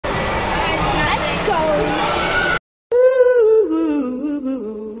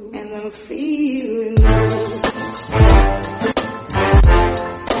feeling.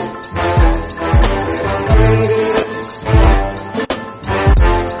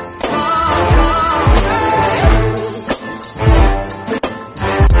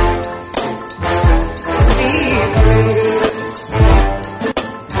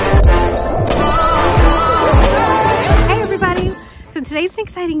 Today's an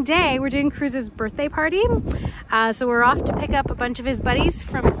exciting day. We're doing Cruz's birthday party. So we're off to pick up a bunch of his buddies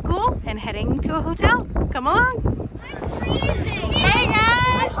from school and heading to a hotel. Come along. I'm freezing. Hey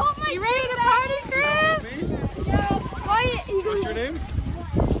guys! You ready to party, Cruz? What's your name?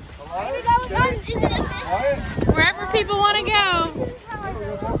 Wherever people want to go.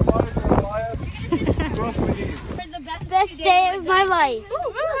 Best day of my life.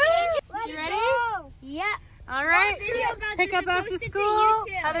 You ready? Yeah. All right. Pick up after school.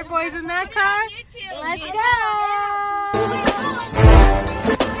 Other boys in that car. Let's go.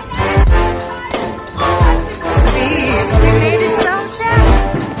 We made it to the hotel.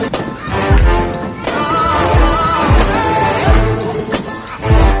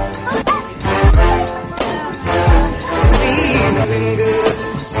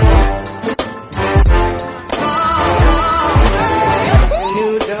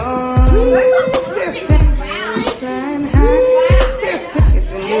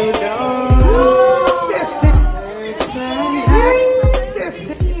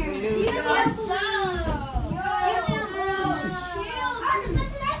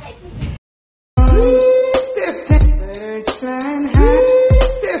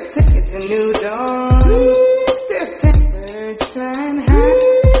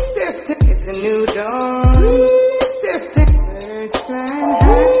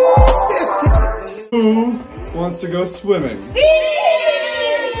 Who wants to go swimming?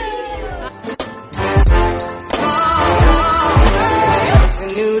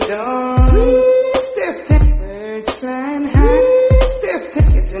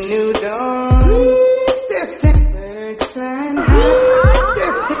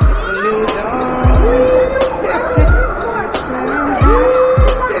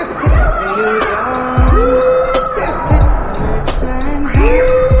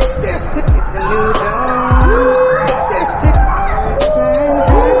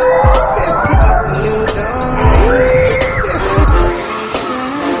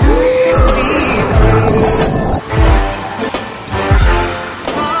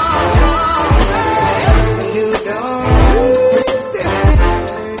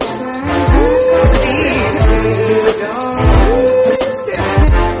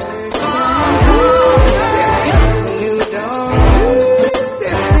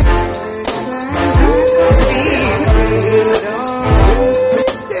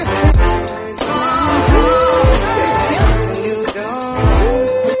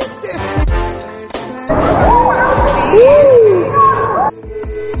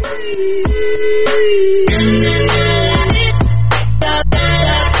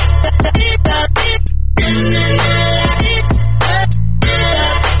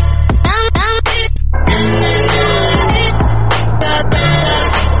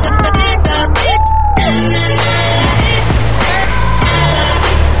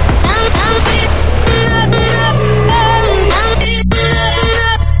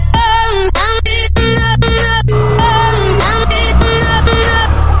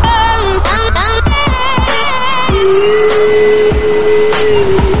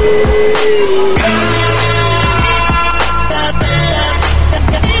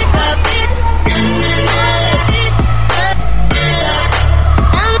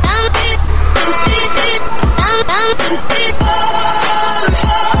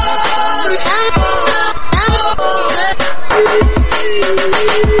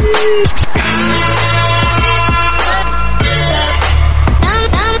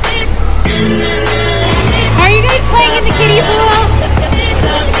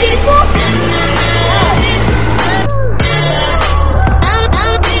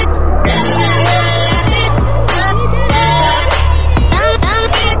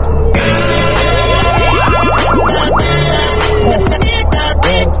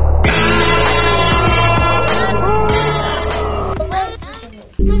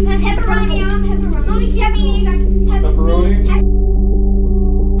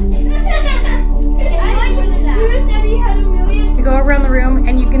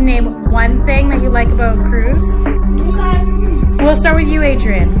 one thing that you like about Cruz? Okay. We'll start with you,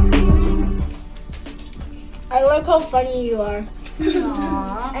 Adrian. I like how funny you are.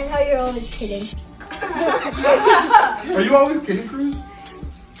 Aww. And how you're always kidding. Are you always kidding, Cruz?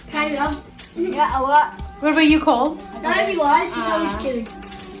 Kind of. Yeah, a lot. What about you, Cole? Not every lie, she's always kidding.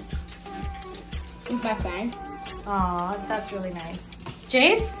 With my friend. Aw, that's really nice.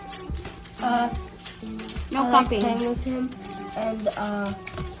 Jace? No copying. I like playing with him, and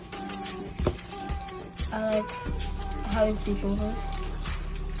I like having sleepovers.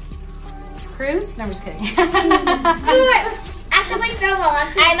 Cruz? No, I'm just kidding. I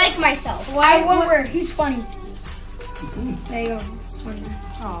like myself. Why? One word. He's funny. There you go. It's funny.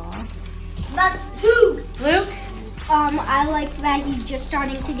 Aw. That's 2. Luke? I like that he's just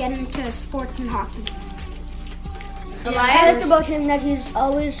starting to get into sports and hockey. I Elias? like about him that he's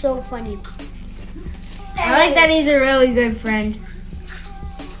always so funny. I like that he's a really good friend.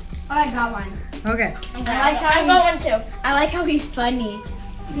 Oh, I got one. Okay. I like how he's funny.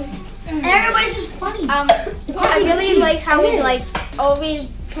 And everybody's just funny. I really like how he's like always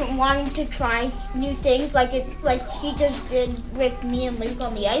wanting to try new things, like he just did with me and Luke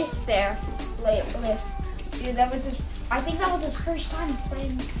on the ice there. Dude, that was his. I think that was his first time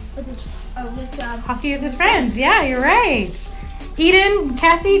playing with his Hockey with his friends. Yeah, you're right. Eden,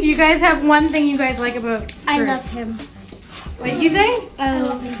 Cassie, do you guys have one thing you guys like about Cruz? I love him. What did you say? I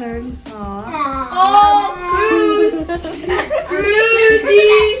love him. Aw. Oh,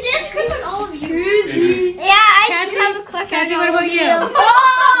 Cruzy! She has Cruz on all of you. Cruzy. Yeah, I Cassie? do have a crush Cassie, on what all about of you? See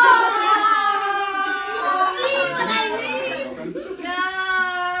what I mean? No.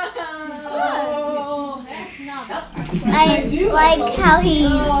 I like how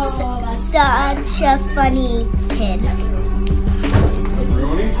he's such a funny kid.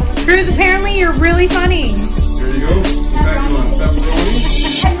 Pepperoni? Cruz, apparently you're really funny. Here you go. Back you want pepperoni?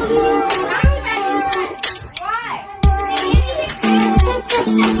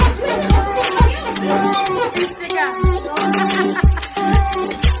 Stick up.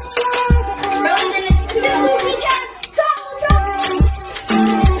 What are you guys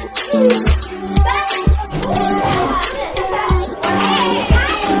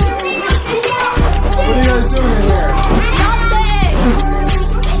doing in there?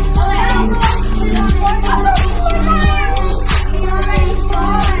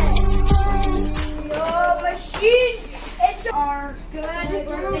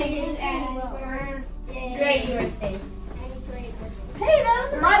 Great birthdays. Hey, that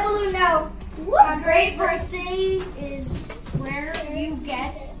was my balloon now. A great birthday is where you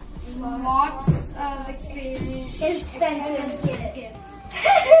get lots of expensive gifts.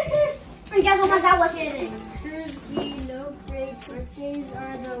 And guess how much that was? We know great birthdays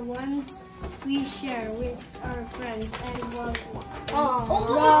are the ones we share with our friends and loved ones.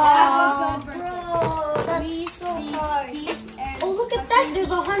 Oh, bro, that's so hard. Oh, look at that. There's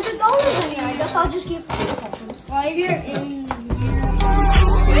 $100 in here. I guess I'll just keep it for a second. While you're in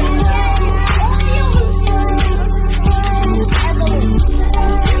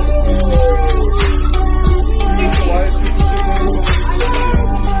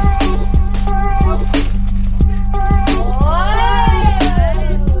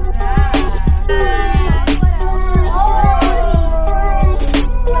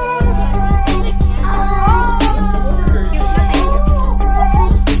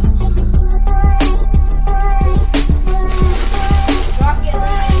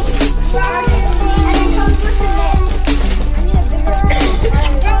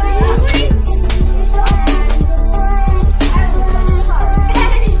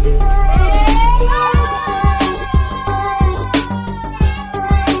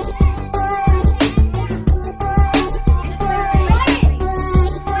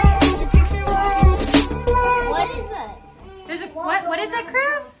What is that,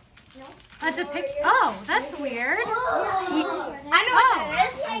 Cruz? That's a picture. Oh, that's weird. I know what that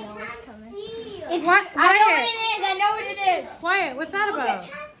is. What? I know what it is. I know what it is. Wyatt, what's that about?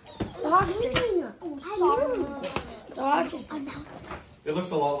 It's a hockey stick. It's a hockey stick. It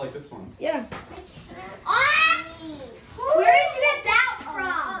looks a lot like this one. Yeah. Where did you get that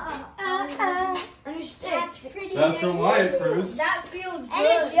from? That's pretty. That's from Wyatt, Cruz. That feels good. And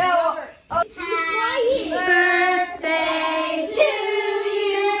it's yours. Happy birthday to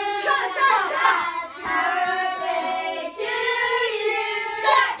you. Chop, chop, chop. Happy birthday to you.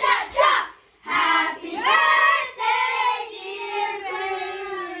 Chop, chop, chop. Happy birthday, dear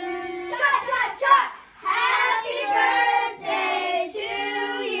Cruz. Chop, chop, chop. Happy birthday to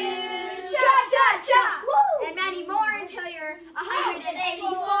you. Chop, chop, chop. And many more until you're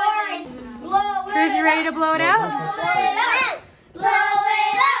 184 and blow it. Cruz, you ready to blow it out? Blow it up. Blow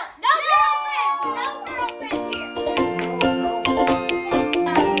it up. No girlfriends. No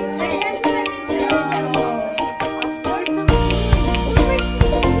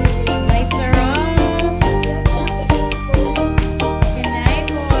Lights are on. Good night,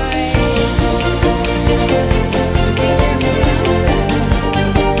 boys.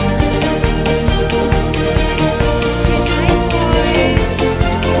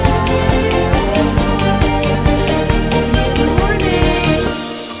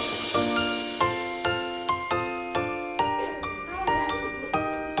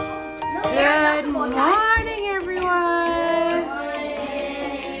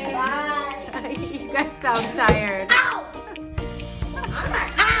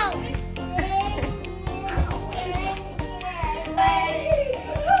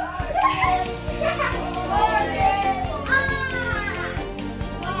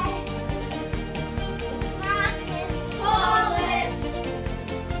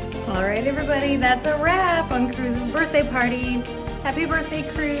 All right, everybody, that's a wrap on Cruz's birthday party. Happy birthday,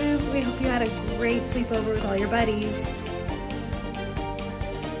 Cruz. We hope you had a great sleepover with all your buddies.